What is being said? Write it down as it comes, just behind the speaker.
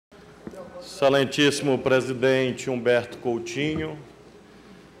Excelentíssimo presidente Humberto Coutinho,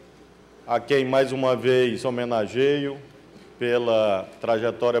 a quem mais uma vez homenageio pela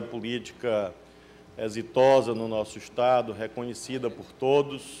trajetória política exitosa no nosso Estado, reconhecida por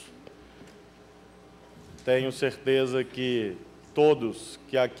todos. Tenho certeza que todos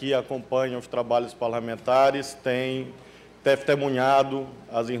que aqui acompanham os trabalhos parlamentares têm testemunhado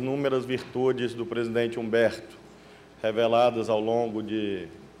as inúmeras virtudes do presidente Humberto, reveladas ao longo de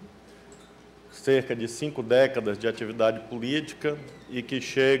cerca de 5 décadas de atividade política e que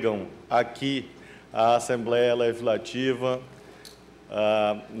chegam aqui à Assembleia Legislativa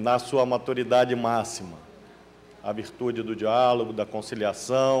na sua maturidade máxima. A virtude do diálogo, da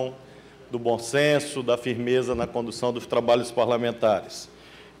conciliação, do bom senso, da firmeza na condução dos trabalhos parlamentares.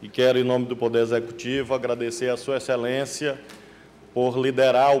 E quero, em nome do Poder Executivo, agradecer a Sua Excelência por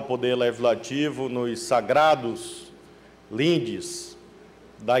liderar o Poder Legislativo nos sagrados lindes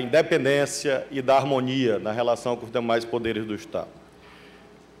da independência e da harmonia na relação com os demais poderes do Estado.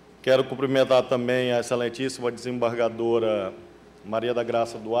 Quero cumprimentar também a excelentíssima desembargadora Maria da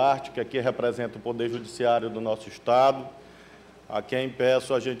Graça Duarte, que aqui representa o Poder Judiciário do nosso Estado, a quem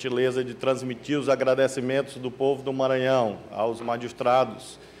peço a gentileza de transmitir os agradecimentos do povo do Maranhão aos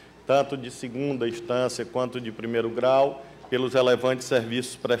magistrados, tanto de segunda instância quanto de primeiro grau, pelos relevantes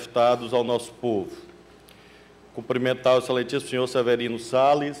serviços prestados ao nosso povo. Cumprimentar o excelentíssimo senhor Severino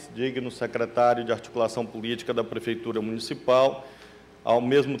Salles, digno secretário de Articulação Política da Prefeitura Municipal, ao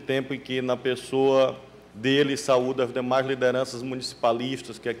mesmo tempo em que, na pessoa dele, saúda as demais lideranças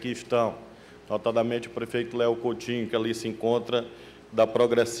municipalistas que aqui estão, notadamente o prefeito Léo Coutinho, que ali se encontra, da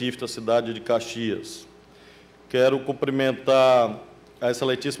progressista cidade de Caxias. Quero cumprimentar a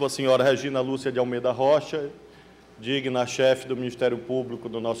excelentíssima senhora Regina Lúcia de Almeida Rocha, digna chefe do Ministério Público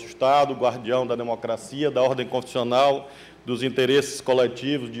do nosso Estado, guardião da democracia, da ordem constitucional, dos interesses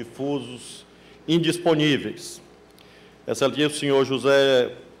coletivos difusos, indisponíveis. Excelentíssimo senhor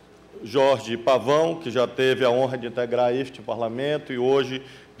José Jorge Pavão, que já teve a honra de integrar este parlamento e hoje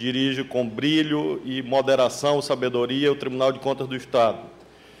dirige com brilho e moderação, sabedoria, o Tribunal de Contas do Estado.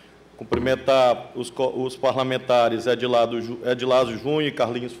 Cumprimentar os parlamentares Edilazo Júnior e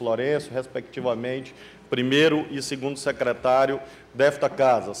Carlinhos Florencio, respectivamente, primeiro e segundo secretário desta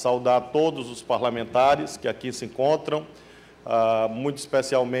Casa. Saudar todos os parlamentares que aqui se encontram, muito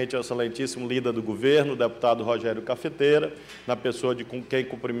especialmente ao excelentíssimo líder do governo, o deputado Rogério Cafeteira, na pessoa de quem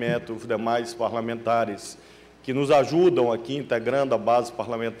cumprimento os demais parlamentares que nos ajudam aqui, integrando a base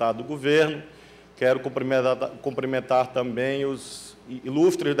parlamentar do governo. Quero cumprimentar também os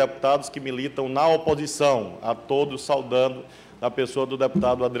ilustres deputados que militam na oposição, a todos saudando na pessoa do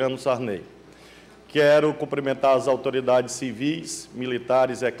deputado Adriano Sarney. Quero cumprimentar as autoridades civis,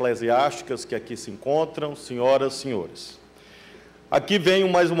 militares e eclesiásticas que aqui se encontram, senhoras e senhores. Aqui venho,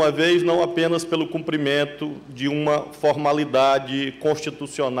 mais uma vez, não apenas pelo cumprimento de uma formalidade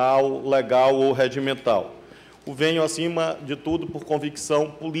constitucional, legal ou regimental. O venho, acima de tudo, por convicção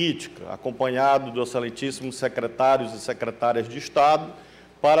política, acompanhado dos excelentíssimos secretários e secretárias de Estado,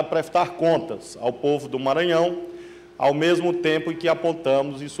 para prestar contas ao povo do Maranhão, ao mesmo tempo em que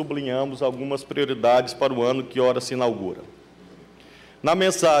apontamos e sublinhamos algumas prioridades para o ano que ora se inaugura. Na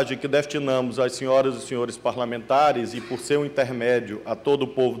mensagem que destinamos às senhoras e senhores parlamentares e, por seu intermédio, a todo o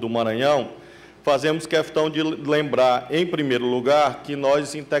povo do Maranhão, fazemos questão de lembrar, em primeiro lugar, que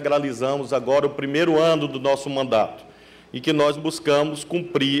nós integralizamos agora o primeiro ano do nosso mandato e que nós buscamos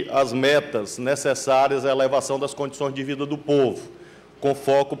cumprir as metas necessárias à elevação das condições de vida do povo, com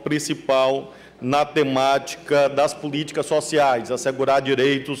foco principal na temática das políticas sociais, assegurar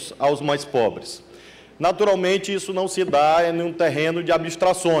direitos aos mais pobres. Naturalmente, isso não se dá em um terreno de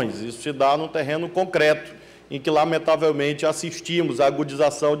abstrações, isso se dá num terreno concreto, em que, lamentavelmente, assistimos à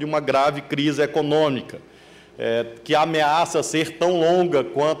agudização de uma grave crise econômica, que ameaça ser tão longa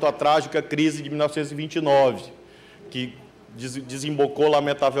quanto a trágica crise de 1929, que desembocou,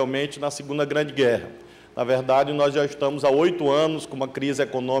 lamentavelmente, na Segunda Grande Guerra. Na verdade, nós já estamos há 8 anos com uma crise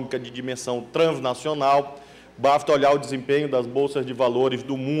econômica de dimensão transnacional. Basta olhar o desempenho das bolsas de valores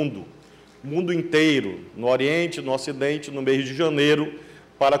do mundo inteiro, no Oriente, no Ocidente, no mês de janeiro,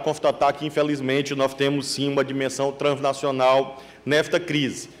 para constatar que, infelizmente, nós temos, sim, uma dimensão transnacional nesta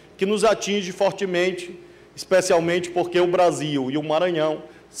crise, que nos atinge fortemente, especialmente porque o Brasil e o Maranhão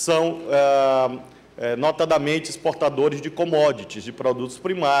são, notadamente, exportadores de commodities, de produtos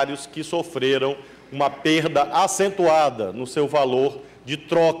primários, que sofreram uma perda acentuada no seu valor de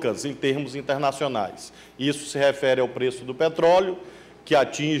trocas em termos internacionais. Isso se refere ao preço do petróleo, que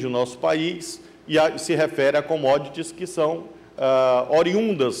atinge o nosso país, e se refere a commodities que são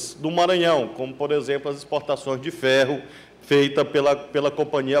oriundas do Maranhão, como, por exemplo, as exportações de ferro feita pela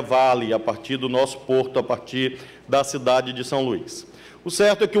companhia Vale, a partir do nosso porto, a partir da cidade de São Luís. O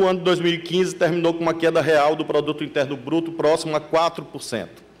certo é que o ano de 2015 terminou com uma queda real do produto interno bruto próximo a 4%.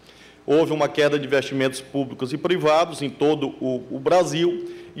 Houve uma queda de investimentos públicos e privados em todo o Brasil,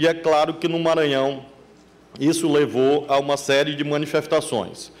 e é claro que no Maranhão isso levou a uma série de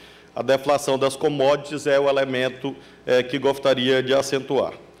manifestações. A deflação das commodities é o elemento que gostaria de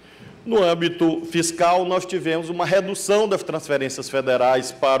acentuar. No âmbito fiscal, nós tivemos uma redução das transferências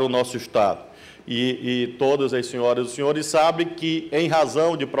federais para o nosso Estado. E todas as senhoras e os senhores sabem que, em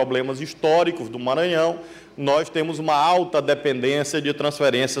razão de problemas históricos do Maranhão, nós temos uma alta dependência de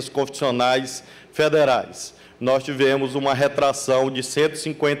transferências constitucionais federais. Nós tivemos uma retração de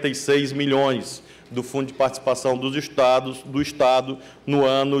 156 milhões do Fundo de Participação do Estado no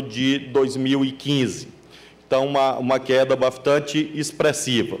ano de 2015. Então, uma queda bastante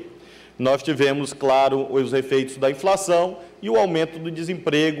expressiva. Nós tivemos, claro, os efeitos da inflação e o aumento do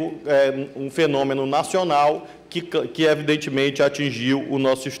desemprego, um fenômeno nacional que evidentemente atingiu o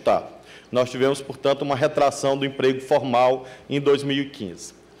nosso Estado. Nós tivemos, portanto, uma retração do emprego formal em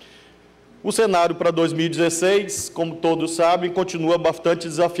 2015. O cenário para 2016, como todos sabem, continua bastante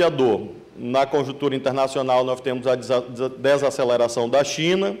desafiador. Na conjuntura internacional, nós temos a desaceleração da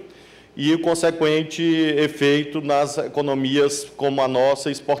China e o consequente efeito nas economias como a nossa,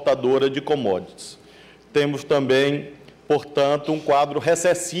 exportadora de commodities. Temos também, portanto, um quadro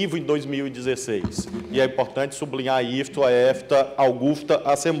recessivo em 2016, e é importante sublinhar isto a esta augusta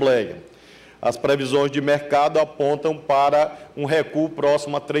Assembleia. As previsões de mercado apontam para um recuo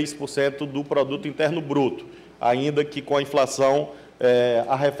próximo a 3% do produto interno bruto, ainda que com a inflação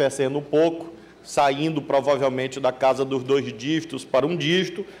arrefecendo um pouco, saindo provavelmente da casa dos 2 dígitos para 1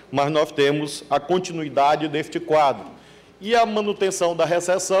 dígito, mas nós temos a continuidade deste quadro. E a manutenção da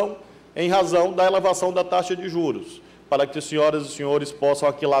recessão em razão da elevação da taxa de juros. Para que as senhoras e senhores possam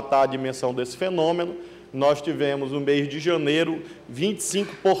aquilatar a dimensão desse fenômeno, nós tivemos no mês de janeiro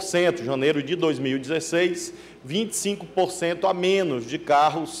 25%, janeiro de 2016, 25% a menos de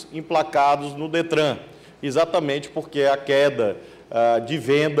carros emplacados no Detran, exatamente porque a queda de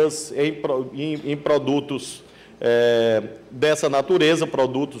vendas em produtos dessa natureza,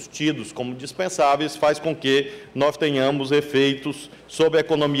 produtos tidos como dispensáveis, faz com que nós tenhamos efeitos sobre a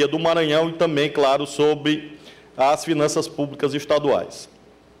economia do Maranhão e também, claro, sobre as finanças públicas estaduais.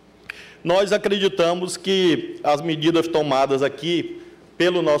 Nós acreditamos que as medidas tomadas aqui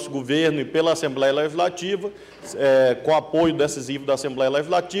pelo nosso governo e pela Assembleia Legislativa, com apoio decisivo da Assembleia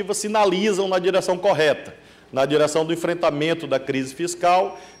Legislativa, sinalizam na direção correta, na direção do enfrentamento da crise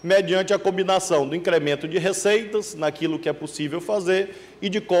fiscal, mediante a combinação do incremento de receitas, naquilo que é possível fazer, e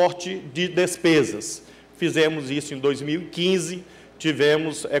de corte de despesas. Fizemos isso em 2015,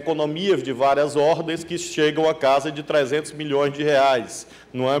 tivemos economias de várias ordens que chegam à casa de 300 milhões de reais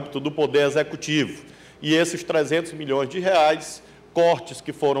no âmbito do Poder Executivo. E esses 300 milhões de reais, cortes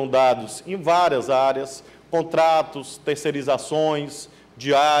que foram dados em várias áreas, contratos, terceirizações,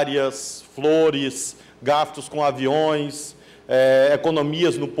 diárias, flores, gastos com aviões,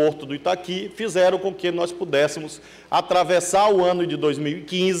 economias no Porto do Itaqui, fizeram com que nós pudéssemos atravessar o ano de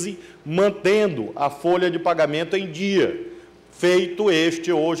 2015, mantendo a folha de pagamento em dia, feito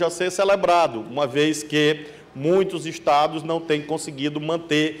este hoje a ser celebrado, uma vez que muitos estados não têm conseguido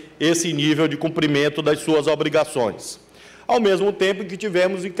manter esse nível de cumprimento das suas obrigações. Ao mesmo tempo que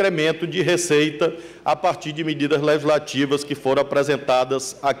tivemos incremento de receita a partir de medidas legislativas que foram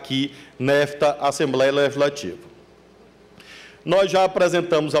apresentadas aqui nesta Assembleia Legislativa. Nós já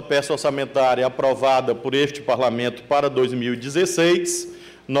apresentamos a peça orçamentária aprovada por este Parlamento para 2016,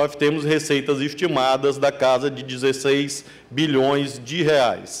 nós temos receitas estimadas da casa de 16 bilhões de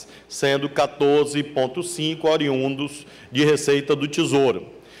reais, sendo 14,5 oriundos de receita do Tesouro.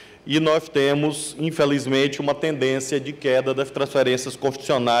 E nós temos, infelizmente, uma tendência de queda das transferências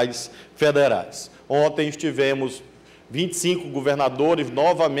constitucionais federais. Ontem estivemos 25 governadores,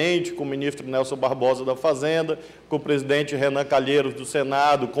 novamente, com o ministro Nelson Barbosa da Fazenda, com o presidente Renan Calheiros do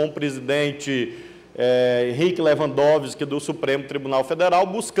Senado, com o presidente Henrique Lewandowski do Supremo Tribunal Federal,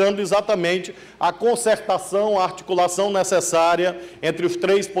 buscando exatamente a concertação, a articulação necessária entre os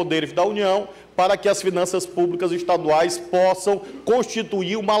 3 poderes da União, para que as finanças públicas estaduais possam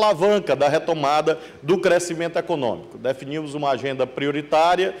constituir uma alavanca da retomada do crescimento econômico. Definimos uma agenda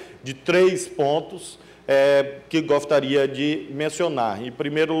prioritária de 3 pontos que gostaria de mencionar. Em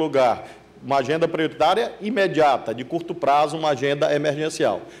primeiro lugar, uma agenda prioritária imediata, de curto prazo, uma agenda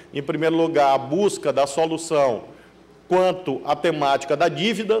emergencial. Em primeiro lugar, a busca da solução quanto à temática da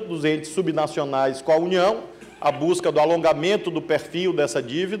dívida dos entes subnacionais com a União, a busca do alongamento do perfil dessa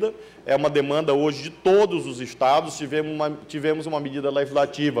dívida. É uma demanda hoje de todos os estados. Tivemos uma medida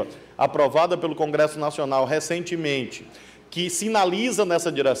legislativa aprovada pelo Congresso Nacional recentemente, que sinaliza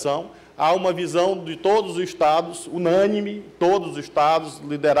nessa direção. Há uma visão de todos os estados, unânime, todos os estados,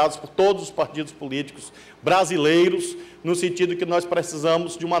 liderados por todos os partidos políticos brasileiros, no sentido que nós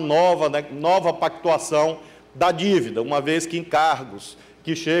precisamos de uma nova pactuação da dívida, uma vez que encargos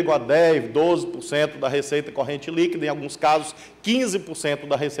que chegam a 10%, 12% da receita corrente líquida, em alguns casos 15%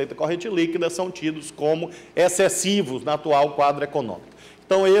 da receita corrente líquida, são tidos como excessivos no atual quadro econômico.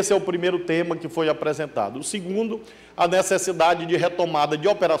 Então, esse é o primeiro tema que foi apresentado. O segundo, a necessidade de retomada de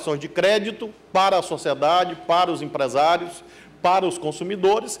operações de crédito para a sociedade, para os empresários, para os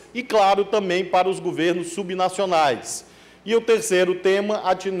consumidores e, claro, também para os governos subnacionais. E o terceiro tema,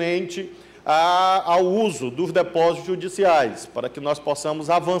 atinente ao uso dos depósitos judiciais, para que nós possamos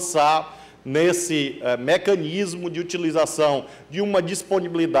avançar nesse mecanismo de utilização de uma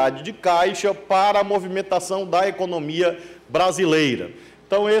disponibilidade de caixa para a movimentação da economia brasileira.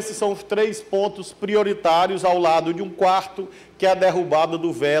 Então, esses são os 3 pontos prioritários, ao lado de um quarto, que é a derrubada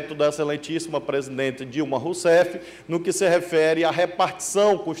do veto da excelentíssima presidente Dilma Rousseff, no que se refere à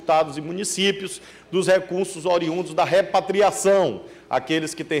repartição com estados e municípios dos recursos oriundos da repatriação.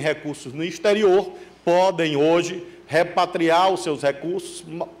 Aqueles que têm recursos no exterior podem, hoje, repatriar os seus recursos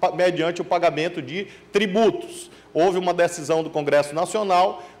mediante o pagamento de tributos. Houve uma decisão do Congresso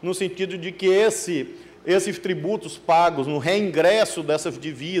Nacional no sentido de que esses tributos pagos no reingresso dessas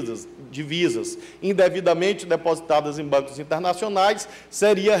divisas indevidamente depositadas em bancos internacionais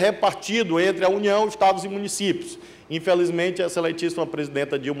seria repartido entre a União, estados e municípios. Infelizmente, a excelentíssima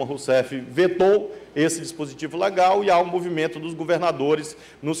presidenta Dilma Rousseff vetou esse dispositivo legal e há um movimento dos governadores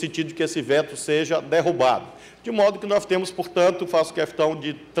no sentido de que esse veto seja derrubado. De modo que nós temos, portanto, faço questão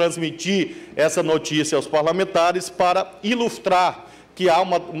de transmitir essa notícia aos parlamentares para ilustrar que há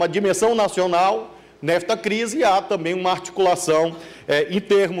uma dimensão nacional nesta crise e há também uma articulação em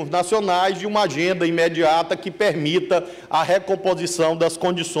termos nacionais de uma agenda imediata que permita a recomposição das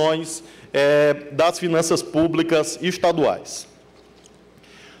condições das finanças públicas estaduais.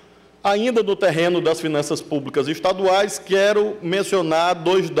 Ainda no terreno das finanças públicas estaduais, quero mencionar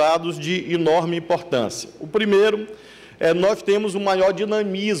 2 dados de enorme importância. O primeiro, nós temos um maior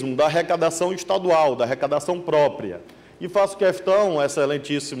dinamismo da arrecadação estadual, da arrecadação própria. E faço questão,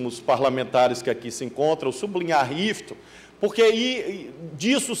 excelentíssimos parlamentares que aqui se encontram, sublinhar isto, porque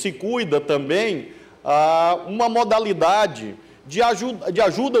disso se cuida também uma modalidade de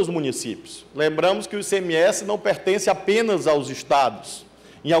ajuda aos municípios. Lembramos que o ICMS não pertence apenas aos estados.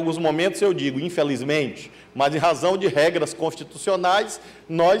 Em alguns momentos eu digo, infelizmente, mas em razão de regras constitucionais,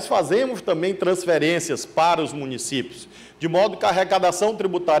 nós fazemos também transferências para os municípios. De modo que a arrecadação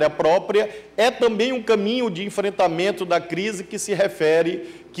tributária própria é também um caminho de enfrentamento da crise que se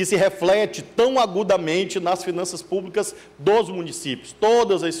reflete tão agudamente nas finanças públicas dos municípios.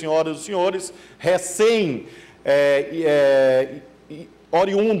 Todas as senhoras e senhores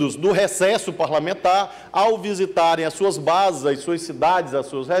oriundos do recesso parlamentar, ao visitarem as suas bases, as suas cidades, as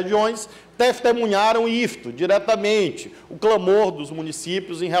suas regiões, testemunharam isto diretamente, o clamor dos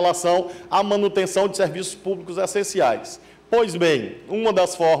municípios em relação à manutenção de serviços públicos essenciais. Pois bem, uma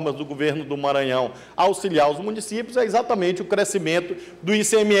das formas do governo do Maranhão auxiliar os municípios é exatamente o crescimento do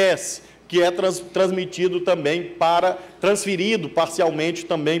ICMS, que é transferido parcialmente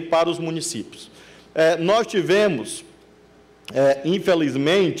também para os municípios. Nós tivemos,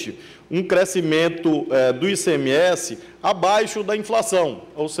 infelizmente, um crescimento do ICMS abaixo da inflação,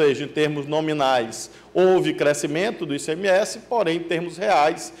 ou seja, em termos nominais, houve crescimento do ICMS, porém, em termos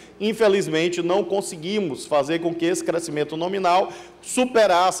reais, infelizmente, não conseguimos fazer com que esse crescimento nominal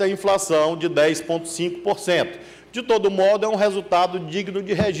superasse a inflação de 10,5%. De todo modo, é um resultado digno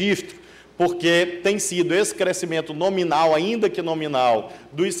de registro, porque tem sido esse crescimento nominal, ainda que nominal,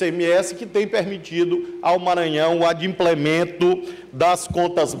 do ICMS que tem permitido ao Maranhão o adimplemento das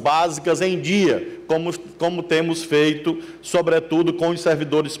contas básicas em dia, como temos feito, sobretudo, com os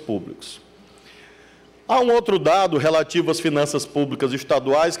servidores públicos. Há um outro dado relativo às finanças públicas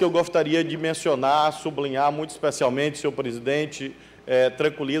estaduais que eu gostaria de mencionar, sublinhar muito especialmente, senhor presidente.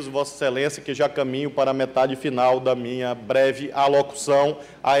 Tranquilizo Vossa Excelência que já caminho para a metade final da minha breve alocução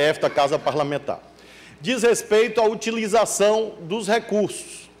a esta Casa Parlamentar. Diz respeito à utilização dos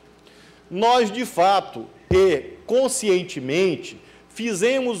recursos. Nós, de fato e conscientemente,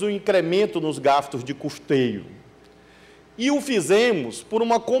 fizemos um incremento nos gastos de custeio. E o fizemos por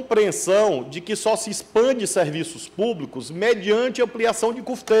uma compreensão de que só se expande serviços públicos mediante ampliação de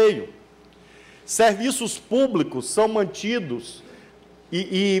custeio. Serviços públicos são mantidos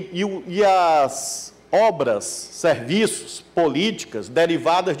e obras, serviços, políticas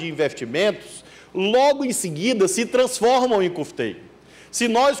derivadas de investimentos, logo em seguida se transformam em custeio. Se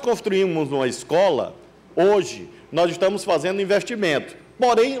nós construímos uma escola, hoje, nós estamos fazendo investimento,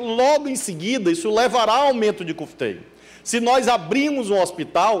 porém, logo em seguida, isso levará a aumento de custeio. Se nós abrimos um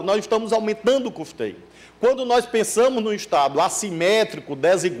hospital, nós estamos aumentando o custeio. Quando nós pensamos no Estado assimétrico,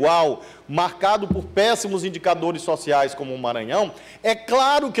 desigual, marcado por péssimos indicadores sociais como o Maranhão, é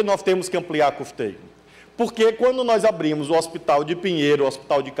claro que nós temos que ampliar custeio. Porque quando nós abrimos o Hospital de Pinheiro, o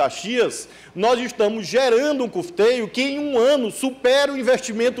Hospital de Caxias, nós estamos gerando um custeio que em um ano supera o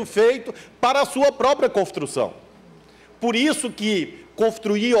investimento feito para a sua própria construção. Por isso que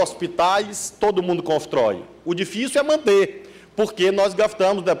construir hospitais, todo mundo constrói. O difícil é manter, porque nós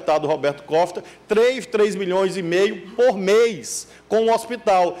gastamos, deputado Roberto Costa, 3 milhões e meio por mês com o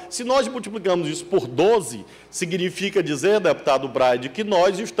hospital. Se nós multiplicamos isso por 12, significa dizer, deputado Braide, que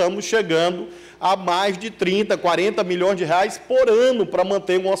nós estamos chegando a mais de 30, 40 milhões de reais por ano para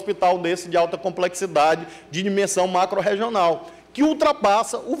manter um hospital desse de alta complexidade, de dimensão macro-regional, que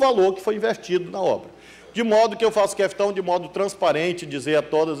ultrapassa o valor que foi investido na obra. De modo que eu faço questão, de modo transparente, dizer a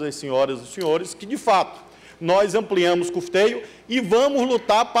todas as senhoras e senhores que, de fato, nós ampliamos custeio e vamos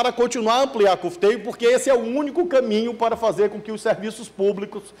lutar para continuar a ampliar custeio, porque esse é o único caminho para fazer com que os serviços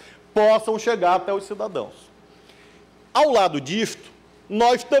públicos possam chegar até os cidadãos. Ao lado disto,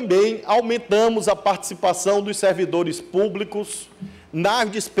 nós também aumentamos a participação dos servidores públicos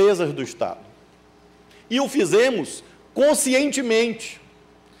nas despesas do Estado. E o fizemos conscientemente.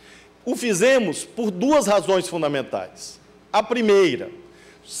 O fizemos por duas razões fundamentais. A primeira,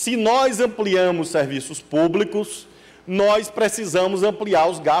 se nós ampliamos serviços públicos, nós precisamos ampliar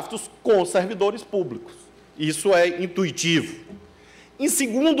os gastos com servidores públicos. Isso é intuitivo. Em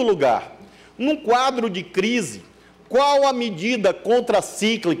segundo lugar, num quadro de crise, qual a medida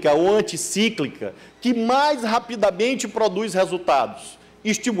contracíclica ou anticíclica que mais rapidamente produz resultados?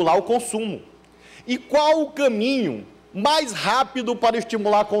 Estimular o consumo. E qual o caminho mais rápido para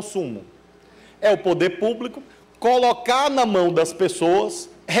estimular o consumo? É o poder público colocar na mão das pessoas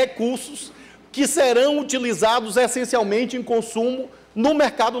recursos que serão utilizados essencialmente em consumo no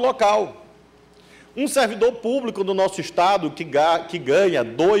mercado local. Um servidor público do nosso Estado que ganha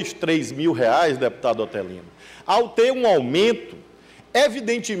 2, 3 mil reais, deputado Otelino, ao ter um aumento,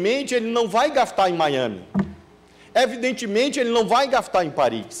 evidentemente ele não vai gastar em Miami, evidentemente ele não vai gastar em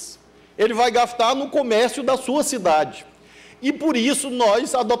Paris, ele vai gastar no comércio da sua cidade. E por isso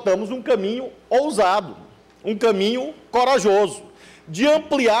nós adotamos um caminho ousado, um caminho corajoso, de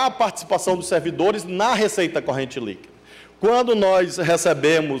ampliar a participação dos servidores na receita corrente líquida. Quando nós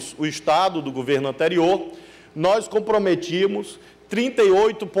recebemos o Estado do governo anterior, nós comprometimos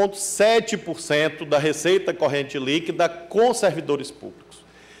 38,7% da receita corrente líquida com servidores públicos.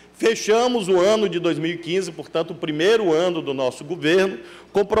 Fechamos o ano de 2015, portanto, o primeiro ano do nosso governo,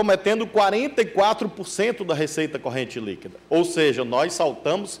 comprometendo 44% da receita corrente líquida. Ou seja, nós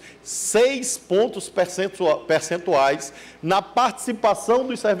saltamos 6 pontos percentuais na participação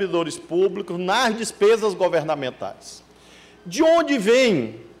dos servidores públicos nas despesas governamentais. De onde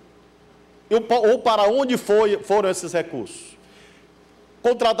vem, ou para onde foram esses recursos?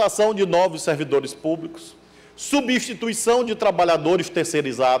 Contratação de novos servidores públicos, substituição de trabalhadores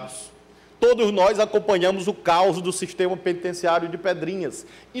terceirizados. Todos nós acompanhamos o caos do sistema penitenciário de Pedrinhas.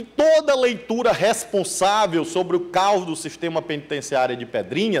 E toda leitura responsável sobre o caos do sistema penitenciário de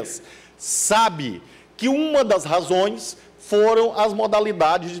Pedrinhas sabe que uma das razões foram as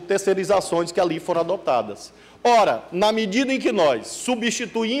modalidades de terceirizações que ali foram adotadas. Ora, na medida em que nós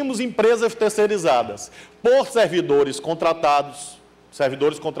substituímos empresas terceirizadas por servidores contratados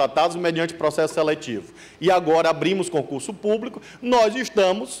mediante processo seletivo, e agora abrimos concurso público, nós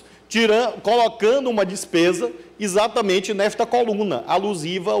estamos colocando uma despesa exatamente nesta coluna,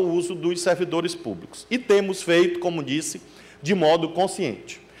 alusiva ao uso dos servidores públicos. E temos feito, como disse, de modo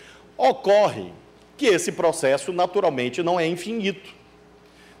consciente. Ocorre que esse processo, naturalmente, não é infinito.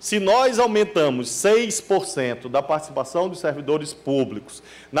 Se nós aumentamos 6% da participação dos servidores públicos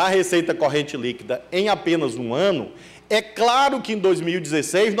na receita corrente líquida em apenas um ano, é claro que em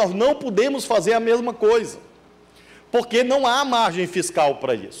 2016 nós não podemos fazer a mesma coisa, porque não há margem fiscal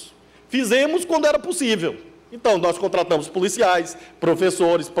para isso. Fizemos quando era possível. Então, nós contratamos policiais,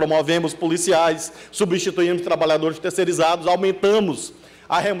 professores, promovemos policiais, substituímos trabalhadores terceirizados, aumentamos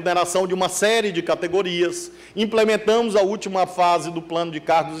a remuneração de uma série de categorias, implementamos a última fase do plano de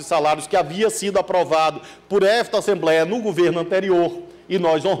cargos e salários que havia sido aprovado por esta Assembleia no governo anterior, e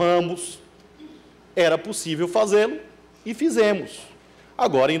nós honramos. Era possível fazê-lo e fizemos.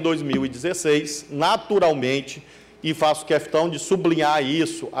 Agora, em 2016, naturalmente, e faço questão de sublinhar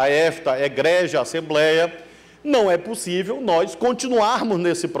isso a esta egrégia Assembleia, não é possível nós continuarmos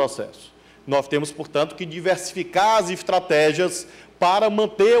nesse processo. Nós temos, portanto, que diversificar as estratégias para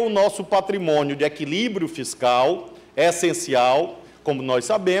manter o nosso patrimônio de equilíbrio fiscal, essencial, como nós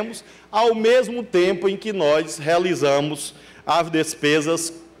sabemos, ao mesmo tempo em que nós realizamos as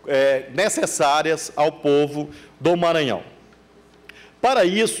despesas necessárias ao povo do Maranhão. Para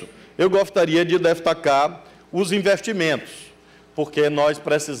isso, eu gostaria de destacar os investimentos, porque nós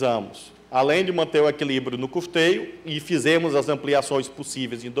precisamos, além de manter o equilíbrio no custeio, e fizemos as ampliações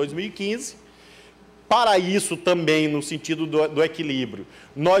possíveis em 2015, para isso também, no sentido do equilíbrio,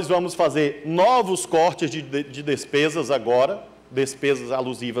 nós vamos fazer novos cortes de despesas agora, despesas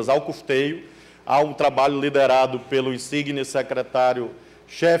alusivas ao custeio. Há um trabalho liderado pelo insigne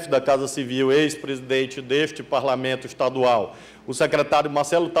secretário-chefe da Casa Civil, ex-presidente deste Parlamento Estadual, o secretário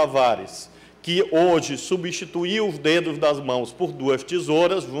Marcelo Tavares, que hoje substituiu os dedos das mãos por duas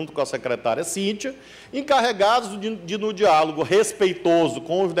tesouras, junto com a secretária Cíntia, encarregados de, no diálogo respeitoso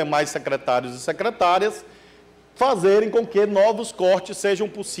com os demais secretários e secretárias, fazerem com que novos cortes sejam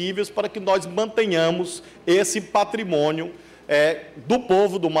possíveis para que nós mantenhamos esse patrimônio do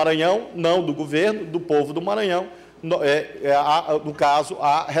povo do Maranhão, não do governo, do povo do Maranhão, no caso,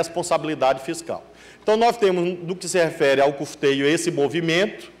 a responsabilidade fiscal. Então, nós temos, no que se refere ao custeio, esse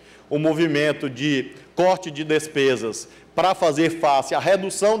movimento, o movimento de corte de despesas para fazer face à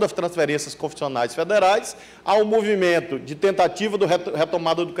redução das transferências confissionais federais, ao movimento de tentativa de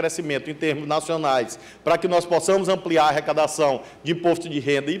retomada do crescimento em termos nacionais, para que nós possamos ampliar a arrecadação de imposto de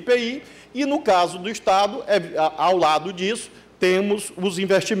renda e IPI, e, no caso do Estado, ao lado disso, temos os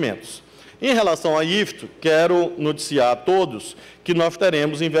investimentos. Em relação a isto, quero noticiar a todos que nós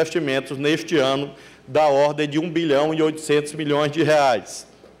teremos investimentos neste ano da ordem de R$ 1,8 bilhão.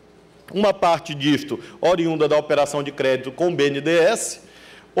 Uma parte disto oriunda da operação de crédito com o BNDES,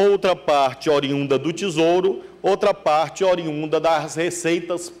 outra parte oriunda do Tesouro, outra parte oriunda das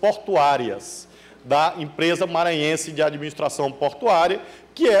receitas portuárias da empresa maranhense de administração portuária,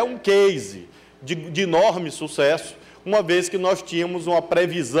 que é um case de enorme sucesso, uma vez que nós tínhamos uma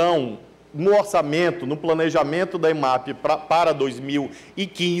previsão no orçamento, no planejamento da EMAP para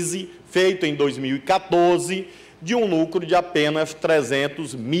 2015, feito em 2014, de um lucro de apenas R$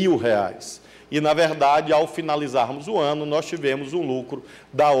 300 mil. E, na verdade, ao finalizarmos o ano, nós tivemos um lucro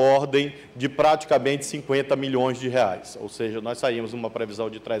da ordem de praticamente R$ 50 milhões. Ou seja, nós saímos uma previsão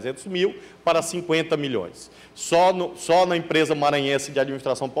de 300 mil para 50 milhões. Só na empresa maranhense de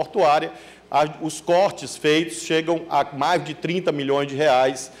administração portuária, os cortes feitos chegam a mais de R$ 30 milhões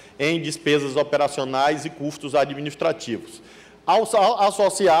em despesas operacionais e custos administrativos,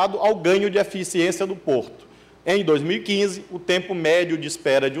 associado ao ganho de eficiência do porto. Em 2015, o tempo médio de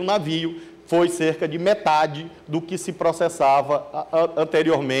espera de um navio foi cerca de metade do que se processava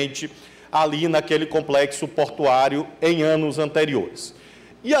anteriormente ali naquele complexo portuário em anos anteriores.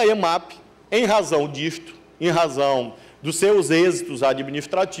 E a EMAP, em razão disto, em razão dos seus êxitos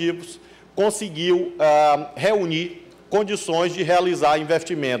administrativos, conseguiu reunir condições de realizar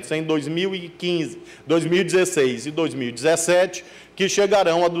investimentos em 2015, 2016 e 2017, que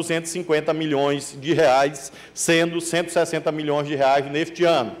chegarão a R$ 250 milhões, sendo R$ 160 milhões neste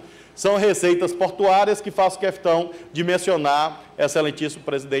ano. São receitas portuárias que faço questão de mencionar, excelentíssimo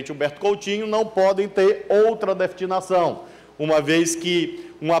presidente Humberto Coutinho, não podem ter outra destinação, uma vez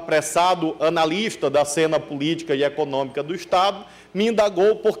que um apressado analista da cena política e econômica do Estado me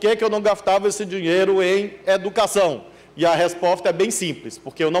indagou por que eu não gastava esse dinheiro em educação. E a resposta é bem simples,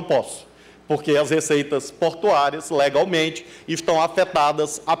 porque eu não posso. Porque as receitas portuárias, legalmente, estão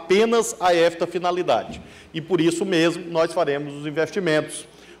afetadas apenas a esta finalidade. E, por isso mesmo, nós faremos os investimentos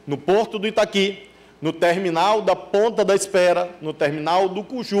no Porto do Itaqui, no terminal da Ponta da Espera, no terminal do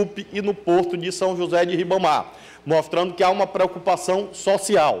Cujupe e no Porto de São José de Ribamar, mostrando que há uma preocupação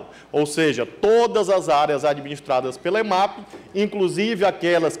social, ou seja, todas as áreas administradas pela EMAP, inclusive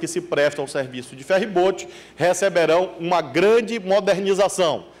aquelas que se prestam ao serviço de ferribote, receberão uma grande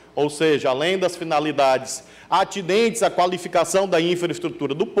modernização, ou seja, além das finalidades atinentes à qualificação da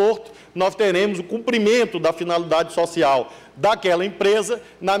infraestrutura do porto, nós teremos o cumprimento da finalidade social daquela empresa,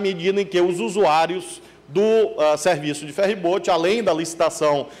 na medida em que os usuários do serviço de ferribote, além da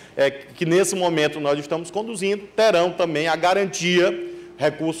licitação que nesse momento nós estamos conduzindo, terão também a garantia,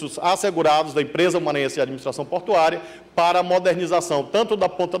 recursos assegurados da empresa maranhense de administração portuária para a modernização tanto da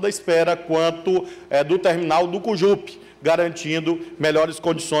Ponta da Espera quanto do terminal do Cujupe, garantindo melhores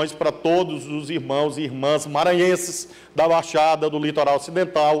condições para todos os irmãos e irmãs maranhenses da Baixada, do Litoral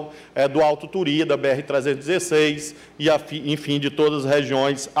Ocidental, do Alto Turi, da BR-316 e, enfim, de todas as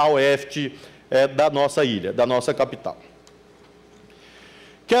regiões a oeste da nossa ilha, da nossa capital.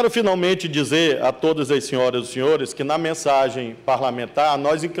 Quero finalmente dizer a todas as senhoras e senhores que na mensagem parlamentar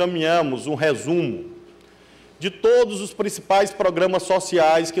nós encaminhamos um resumo de todos os principais programas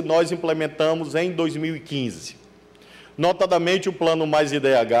sociais que nós implementamos em 2015. Notadamente o Plano Mais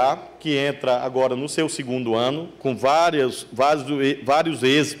IDH, que entra agora no seu segundo ano, com vários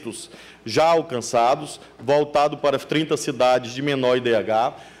êxitos já alcançados, voltado para as 30 cidades de menor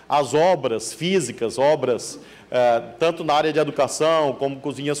IDH, as obras físicas, tanto na área de educação como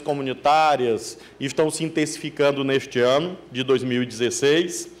cozinhas comunitárias, estão se intensificando neste ano de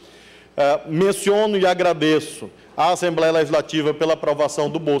 2016. Menciono e agradeço à Assembleia Legislativa pela aprovação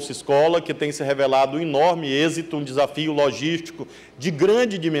do Bolsa Escola, que tem se revelado um enorme êxito, um desafio logístico de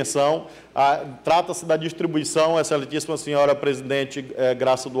grande dimensão. Trata-se da distribuição, excelentíssima senhora presidente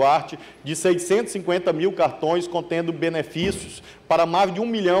Graça Duarte, de 650 mil cartões contendo benefícios para mais de 1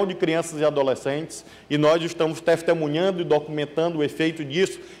 milhão de crianças e adolescentes, e nós estamos testemunhando e documentando o efeito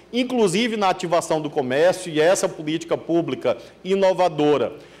disso, inclusive na ativação do comércio, e essa política pública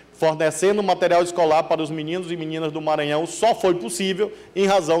inovadora, fornecendo material escolar para os meninos e meninas do Maranhão, só foi possível em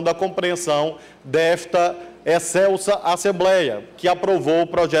razão da compreensão desta excelsa Assembleia, que aprovou o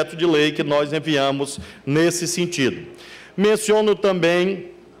projeto de lei que nós enviamos nesse sentido. Menciono também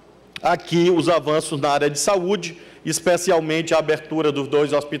aqui os avanços na área de saúde, especialmente a abertura dos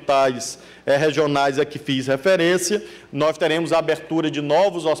 2 hospitais regionais a que fiz referência. Nós teremos a abertura de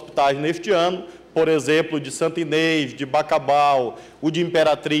novos hospitais neste ano, por exemplo, de Santa Inês, de Bacabal, o de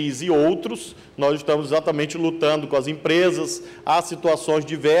Imperatriz e outros. Nós estamos exatamente lutando com as empresas, há situações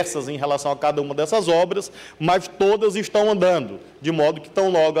diversas em relação a cada uma dessas obras, mas todas estão andando, de modo que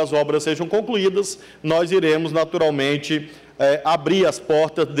tão logo as obras sejam concluídas, nós iremos naturalmente abrir as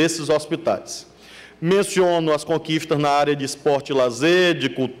portas desses hospitais. Menciono as conquistas na área de esporte e lazer, de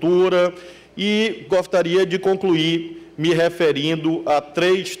cultura, e gostaria de concluir me referindo a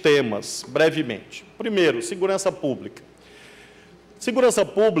 3 temas, brevemente. Primeiro, segurança pública. Segurança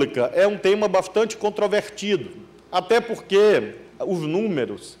pública é um tema bastante controvertido, até porque os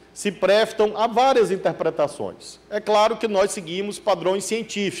números se prestam a várias interpretações. É claro que nós seguimos padrões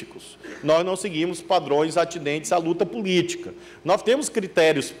científicos, nós não seguimos padrões atinentes à luta política. Nós temos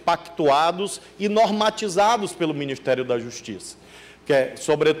critérios pactuados e normatizados pelo Ministério da Justiça, que é,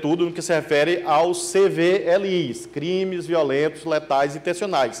 sobretudo, no que se refere aos CVLIs, crimes violentos, letais e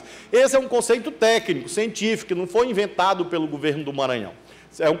intencionais. Esse é um conceito técnico, científico, que não foi inventado pelo governo do Maranhão.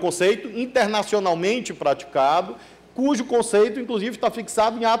 É um conceito internacionalmente praticado, cujo conceito, inclusive, está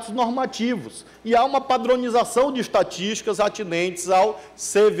fixado em atos normativos. E há uma padronização de estatísticas atinentes ao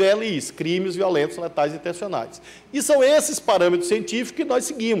CVLIs, crimes violentos, letais e intencionais. E são esses parâmetros científicos que nós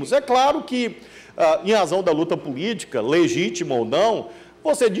seguimos. É claro que, em razão da luta política, legítima ou não,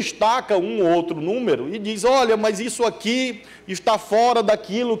 você destaca um ou outro número e diz, olha, mas isso aqui está fora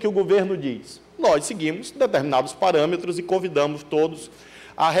daquilo que o governo diz. Nós seguimos determinados parâmetros e convidamos todos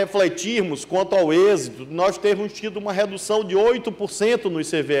a refletirmos quanto ao êxito. Nós temos tido uma redução de 8% nos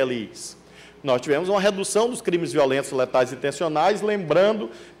CVLIs. Nós tivemos uma redução dos crimes violentos, letais e intencionais,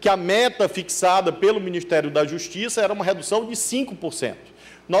 lembrando que a meta fixada pelo Ministério da Justiça era uma redução de 5%.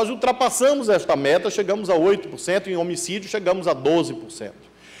 Nós ultrapassamos esta meta, chegamos a 8%, em homicídio chegamos a 12%.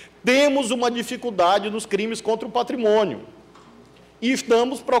 Temos uma dificuldade nos crimes contra o patrimônio. E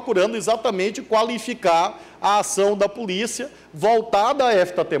estamos procurando exatamente qualificar a ação da polícia voltada a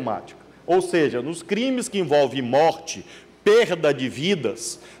esta temática. Ou seja, nos crimes que envolvem morte, perda de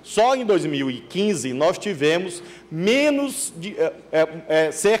vidas, só em 2015 nós tivemos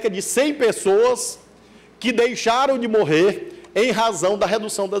cerca de 100 pessoas que deixaram de morrer em razão da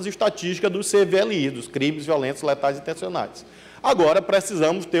redução das estatísticas dos CVLI, dos crimes violentos, letais e intencionais. Agora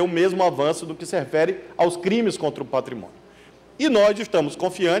precisamos ter o mesmo avanço do que se refere aos crimes contra o patrimônio. E nós estamos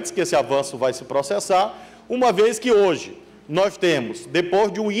confiantes que esse avanço vai se processar, uma vez que hoje nós temos,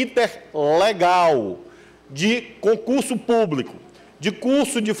 depois de um iter legal de concurso público, de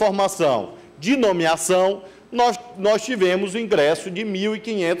curso de formação, de nomeação, nós tivemos o ingresso de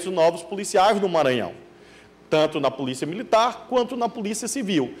 1.500 novos policiais no Maranhão, tanto na Polícia Militar quanto na Polícia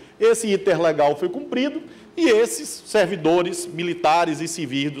Civil. Esse iter legal foi cumprido e esses servidores militares e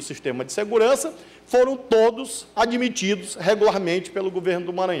civis do sistema de segurança foram todos admitidos regularmente pelo governo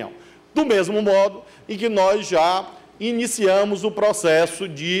do Maranhão. Do mesmo modo em que nós já iniciamos o processo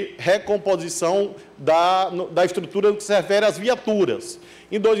de recomposição da estrutura que se refere às viaturas.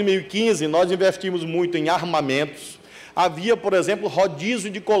 Em 2015, nós investimos muito em armamentos. Havia, por exemplo, rodízio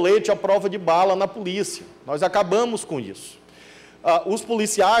de colete à prova de bala na polícia. Nós acabamos com isso. Os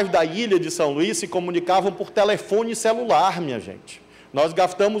policiais da ilha de São Luís se comunicavam por telefone celular, minha gente. Nós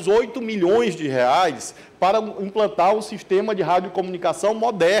gastamos 8 milhões de reais para implantar um sistema de radiocomunicação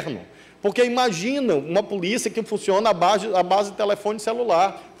moderno. Porque imagina uma polícia que funciona à base de telefone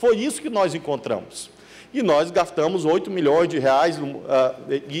celular. Foi isso que nós encontramos. E nós gastamos 8 milhões de reais,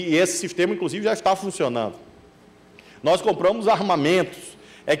 e esse sistema, inclusive, já está funcionando. Nós compramos armamentos,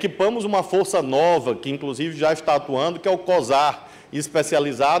 equipamos uma força nova, que inclusive já está atuando, que é o COSAR,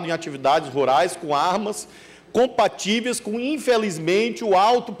 especializado em atividades rurais com armas compatíveis com, infelizmente, o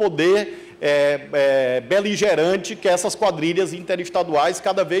alto poder beligerante que essas quadrilhas interestaduais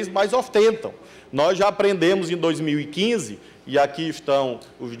cada vez mais ostentam. Nós já aprendemos em 2015, e aqui estão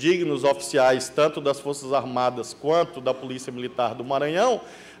os dignos oficiais, tanto das Forças Armadas quanto da Polícia Militar do Maranhão,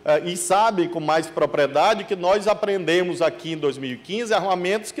 e sabem com mais propriedade que nós aprendemos aqui em 2015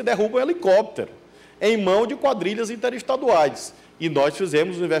 armamentos que derrubam helicóptero, em mão de quadrilhas interestaduais. E nós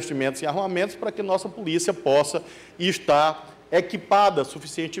fizemos investimentos em armamentos para que nossa polícia possa estar equipada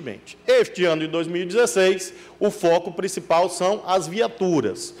suficientemente. Este ano de 2016, o foco principal são as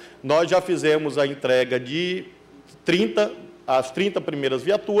viaturas. Nós já fizemos a entrega de as 30 primeiras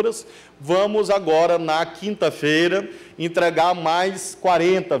viaturas, vamos agora, na quinta-feira, entregar mais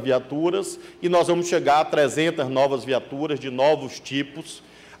 40 viaturas, e nós vamos chegar a 300 novas viaturas de novos tipos,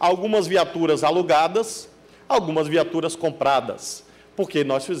 algumas viaturas alugadas, algumas viaturas compradas, porque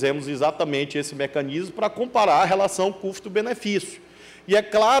nós fizemos exatamente esse mecanismo para comparar a relação custo-benefício. E é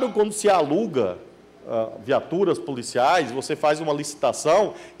claro, quando se aluga viaturas policiais, você faz uma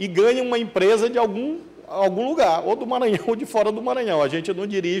licitação e ganha uma empresa de algum lugar, ou do Maranhão ou de fora do Maranhão. A gente não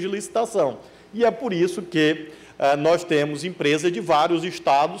dirige licitação. E é por isso que nós temos empresas de vários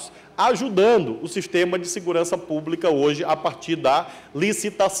estados ajudando o sistema de segurança pública hoje a partir da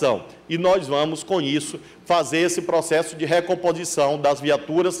licitação. E nós vamos, com isso, fazer esse processo de recomposição das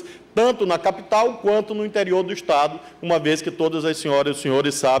viaturas, tanto na capital quanto no interior do estado, uma vez que todas as senhoras e os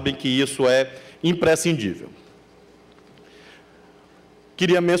senhores sabem que isso é imprescindível.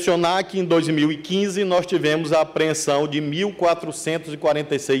 Queria mencionar que, em 2015, nós tivemos a apreensão de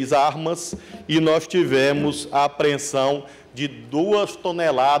 1.446 armas e nós tivemos a apreensão de 2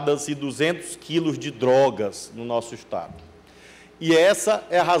 toneladas e 200 quilos de drogas no nosso estado. E essa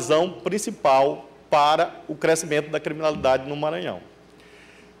é a razão principal para o crescimento da criminalidade no Maranhão.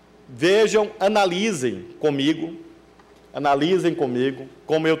 Vejam, analisem comigo,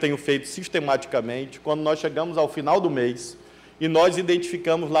 como eu tenho feito sistematicamente, quando nós chegamos ao final do mês, e nós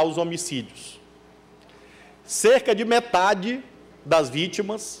identificamos lá os homicídios. Cerca de metade das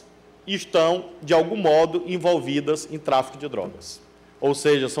vítimas estão, de algum modo, envolvidas em tráfico de drogas. Ou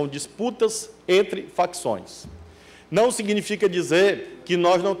seja, são disputas entre facções. Não significa dizer que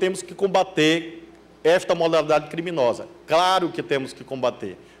nós não temos que combater esta modalidade criminosa. Claro que temos que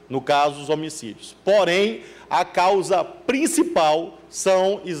combater, no caso, os homicídios. Porém, a causa principal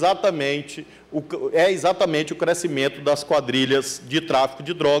é exatamente o crescimento das quadrilhas de tráfico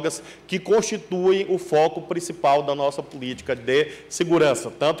de drogas, que constituem o foco principal da nossa política de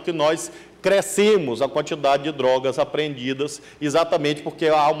segurança. Tanto que nós crescemos a quantidade de drogas apreendidas, exatamente porque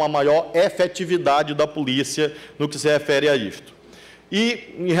há uma maior efetividade da polícia no que se refere a isto.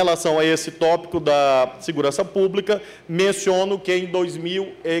 E, em relação a esse tópico da segurança pública, menciono que em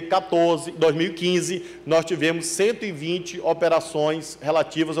 2015, nós tivemos 120 operações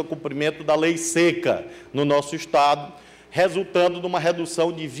relativas ao cumprimento da lei seca no nosso estado, resultando numa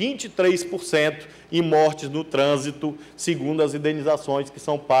redução de 23% em mortes no trânsito, segundo as indenizações que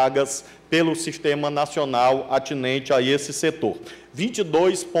são pagas pelo Sistema Nacional atinente a esse setor.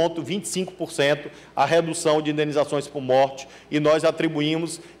 22,25% a redução de indenizações por morte, e nós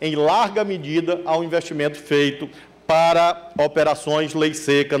atribuímos, em larga medida, ao investimento feito para operações lei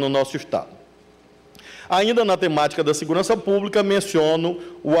seca no nosso estado. Ainda na temática da segurança pública, menciono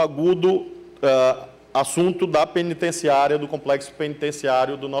o agudo assunto da penitenciária, do complexo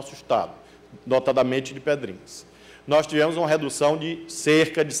penitenciário do nosso estado, notadamente de Pedrinhas. Nós tivemos uma redução de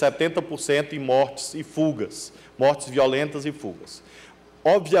cerca de 70% em mortes e fugas, mortes violentas e fugas.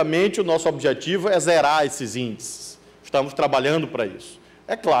 Obviamente, o nosso objetivo é zerar esses índices. Estamos trabalhando para isso.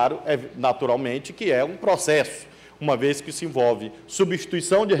 É claro, naturalmente, que é um processo, uma vez que se envolve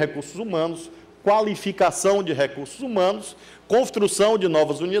substituição de recursos humanos, qualificação de recursos humanos, construção de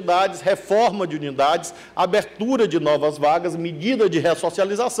novas unidades, reforma de unidades, abertura de novas vagas, medida de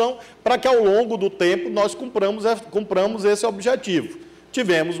ressocialização, para que, ao longo do tempo, nós cumpramos esse objetivo.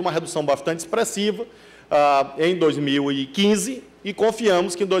 Tivemos uma redução bastante expressiva em 2015 e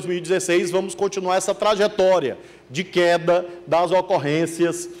confiamos que, em 2016, vamos continuar essa trajetória de queda das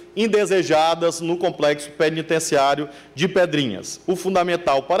ocorrências indesejadas no complexo penitenciário de Pedrinhas. O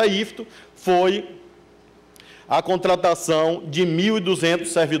fundamental para isto foi a contratação de 1.200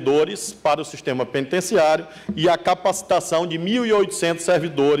 servidores para o sistema penitenciário e a capacitação de 1.800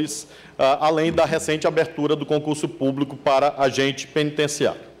 servidores, além da recente abertura do concurso público para agente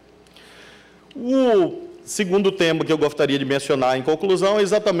penitenciário. O segundo tema que eu gostaria de mencionar em conclusão é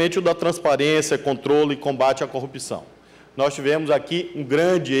exatamente o da transparência, controle e combate à corrupção. Nós tivemos aqui um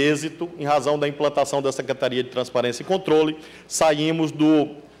grande êxito em razão da implantação da Secretaria de Transparência e Controle. Saímos do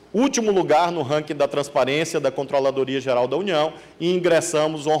último lugar no ranking da transparência da Controladoria Geral da União e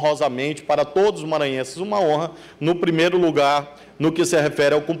ingressamos honrosamente para todos os maranhenses, uma honra, no primeiro lugar no que se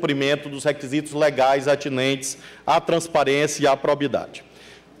refere ao cumprimento dos requisitos legais atinentes à transparência e à probidade.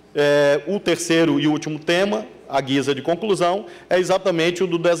 O terceiro e último tema, à guisa de conclusão, é exatamente o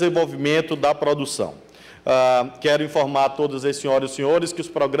do desenvolvimento da produção. Quero informar a todas as senhoras e senhores que os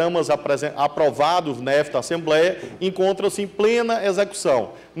programas aprovados nesta Assembleia encontram-se em plena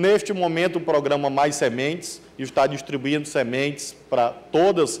execução. Neste momento, o programa Mais Sementes está distribuindo sementes para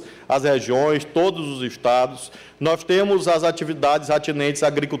todas as regiões, todos os estados. Nós temos as atividades atinentes à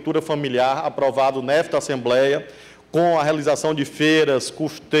agricultura familiar, aprovado nesta Assembleia, com a realização de feiras,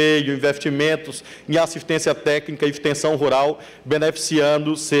 custeio, investimentos em assistência técnica e extensão rural,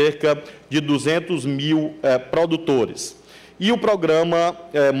 beneficiando cerca de 200 mil produtores. E o programa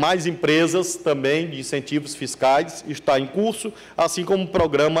Mais Empresas, também de incentivos fiscais, está em curso, assim como o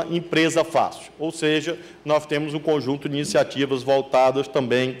programa Empresa Fácil. Ou seja, nós temos um conjunto de iniciativas voltadas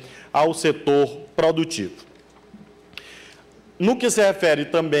também ao setor produtivo. No que se refere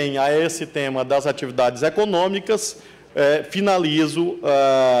também a esse tema das atividades econômicas, finalizo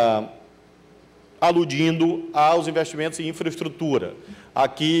aludindo aos investimentos em infraestrutura.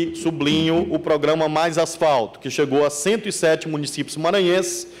 Aqui sublinho o programa Mais Asfalto, que chegou a 107 municípios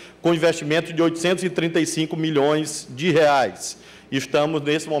maranhenses, com investimento de 835 milhões de reais. Estamos,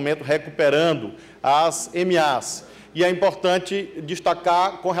 nesse momento, recuperando as MAs. E é importante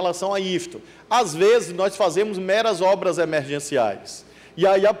destacar com relação a isto. Às vezes, nós fazemos meras obras emergenciais. E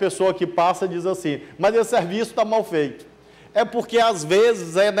aí a pessoa que passa diz assim, mas esse serviço está mal feito. É porque, às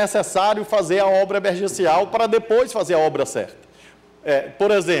vezes, é necessário fazer a obra emergencial para depois fazer a obra certa.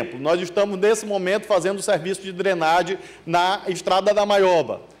 Por exemplo, nós estamos, nesse momento, fazendo o serviço de drenagem na Estrada da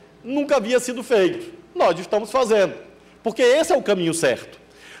Maioba. Nunca havia sido feito. Nós estamos fazendo, porque esse é o caminho certo.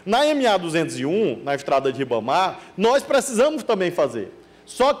 Na MA 201, na Estrada de Ribamar, nós precisamos também fazer.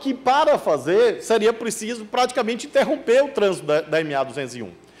 Só que, para fazer, seria preciso praticamente interromper o trânsito da MA 201.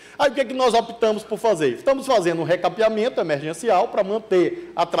 Aí, o que é que nós optamos por fazer? Estamos fazendo um recapeamento emergencial para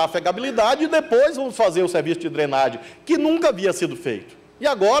manter a trafegabilidade e depois vamos fazer o serviço de drenagem, que nunca havia sido feito. E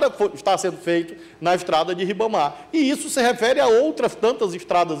agora está sendo feito na Estrada de Ribamar. E isso se refere a outras tantas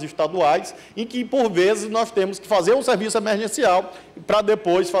estradas estaduais, em que, por vezes, nós temos que fazer um serviço emergencial para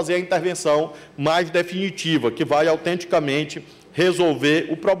depois fazer a intervenção mais definitiva, que vai autenticamente resolver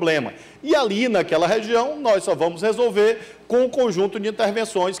o problema. E ali, naquela região, nós só vamos resolver com o conjunto de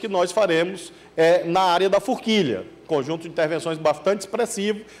intervenções que nós faremos na área da forquilha. Conjunto de intervenções bastante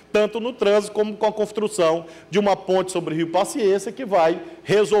expressivo, tanto no trânsito como com a construção de uma ponte sobre o Rio Paciência, que vai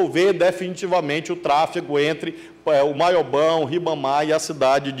resolver definitivamente o tráfego entre o Maiobão, Ribamar e a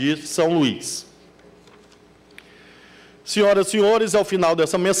cidade de São Luís. Senhoras e senhores, ao final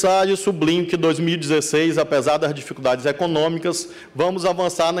dessa mensagem, sublinho que em 2016, apesar das dificuldades econômicas, vamos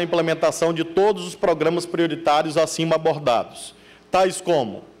avançar na implementação de todos os programas prioritários acima abordados, tais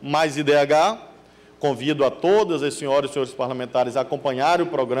como Mais IDH. Convido a todas as senhoras e senhores parlamentares a acompanharem o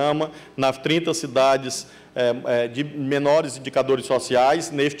programa nas 30 cidades de menores indicadores sociais.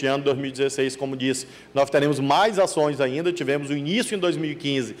 Neste ano de 2016, como disse, nós teremos mais ações ainda, tivemos o início em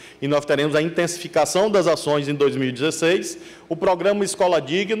 2015 e nós teremos a intensificação das ações em 2016. O programa Escola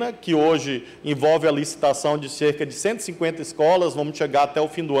Digna, que hoje envolve a licitação de cerca de 150 escolas, vamos chegar até o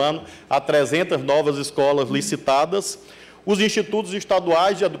fim do ano a 300 novas escolas licitadas. Os institutos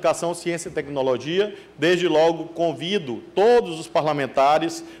estaduais de educação, ciência e tecnologia, desde logo convido todos os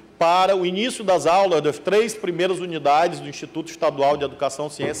parlamentares para o início das aulas das 3 primeiras unidades do Instituto Estadual de Educação,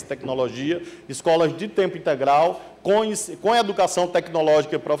 Ciência e Tecnologia, escolas de tempo integral, com educação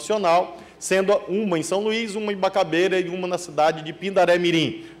tecnológica e profissional, sendo uma em São Luís, uma em Bacabeira e uma na cidade de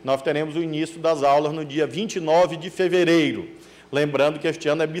Pindaré-Mirim. Nós teremos o início das aulas no dia 29 de fevereiro. Lembrando que este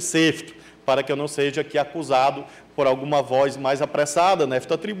ano é bissexto, para que eu não seja aqui acusado por alguma voz mais apressada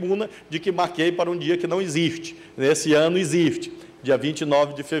nesta tribuna de que marquei para um dia que não existe. Nesse ano existe. Dia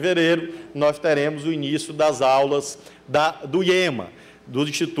 29 de fevereiro, nós teremos o início das aulas do IEMA, do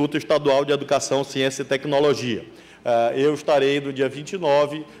Instituto Estadual de Educação, Ciência e Tecnologia. Eu estarei no dia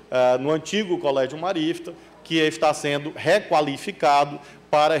 29 no antigo Colégio Marista, que está sendo requalificado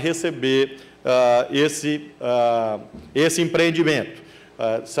para receber esse empreendimento.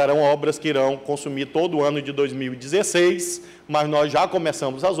 Serão obras que irão consumir todo o ano de 2016, mas nós já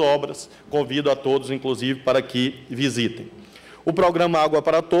começamos as obras, convido a todos, inclusive, para que visitem. O programa Água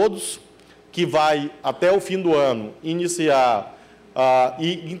para Todos, que vai, até o fim do ano, iniciar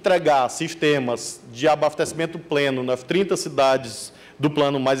e entregar sistemas de abastecimento pleno nas 30 cidades do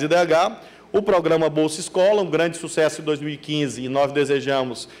Plano Mais IDH, o programa Bolsa Escola, um grande sucesso em 2015, e nós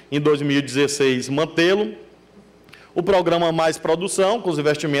desejamos, em 2016, mantê-lo. O programa Mais Produção, com os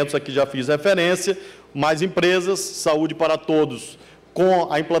investimentos aqui já fiz referência, mais empresas, saúde para todos,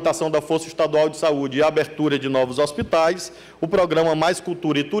 com a implantação da Força Estadual de Saúde e a abertura de novos hospitais, o programa Mais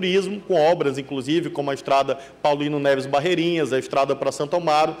Cultura e Turismo, com obras, inclusive, como a estrada Paulino Neves Barreirinhas, a estrada para Santo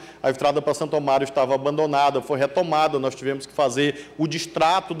Amaro. A estrada para Santo Amaro estava abandonada, foi retomada, nós tivemos que fazer o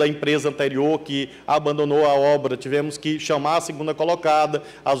distrato da empresa anterior que abandonou a obra, tivemos que chamar a segunda colocada,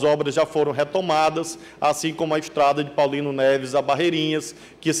 as obras já foram retomadas, assim como a estrada de Paulino Neves a Barreirinhas,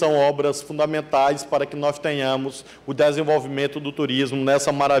 que são obras fundamentais para que nós tenhamos o desenvolvimento do turismo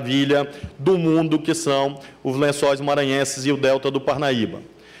nessa maravilha do mundo que são os Lençóis Maranhenses e o Delta do Parnaíba.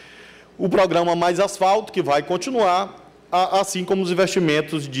 O programa Mais Asfalto, que vai continuar, assim como os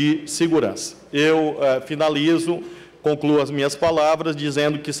investimentos de segurança. Eu finalizo, concluo as minhas palavras,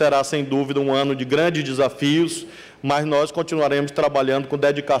 dizendo que será, sem dúvida, um ano de grandes desafios, mas nós continuaremos trabalhando com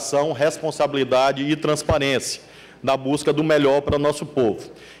dedicação, responsabilidade e transparência, na busca do melhor para o nosso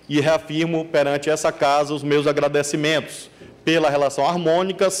povo. E reafirmo perante essa casa os meus agradecimentos pela relação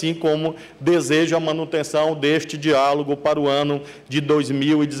harmônica, assim como desejo a manutenção deste diálogo para o ano de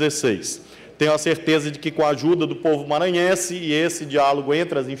 2016. Tenho a certeza de que, com a ajuda do povo maranhense e esse diálogo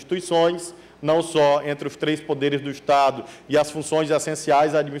entre as instituições, não só entre os 3 poderes do Estado e as funções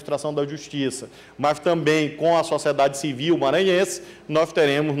essenciais da administração da Justiça, mas também com a sociedade civil maranhense, nós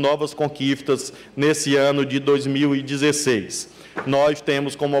teremos novas conquistas nesse ano de 2016. Nós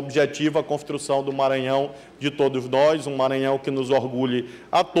temos como objetivo a construção do Maranhão de todos nós, um Maranhão que nos orgulhe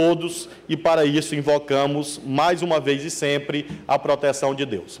a todos, e para isso invocamos, mais uma vez e sempre, a proteção de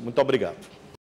Deus. Muito obrigado.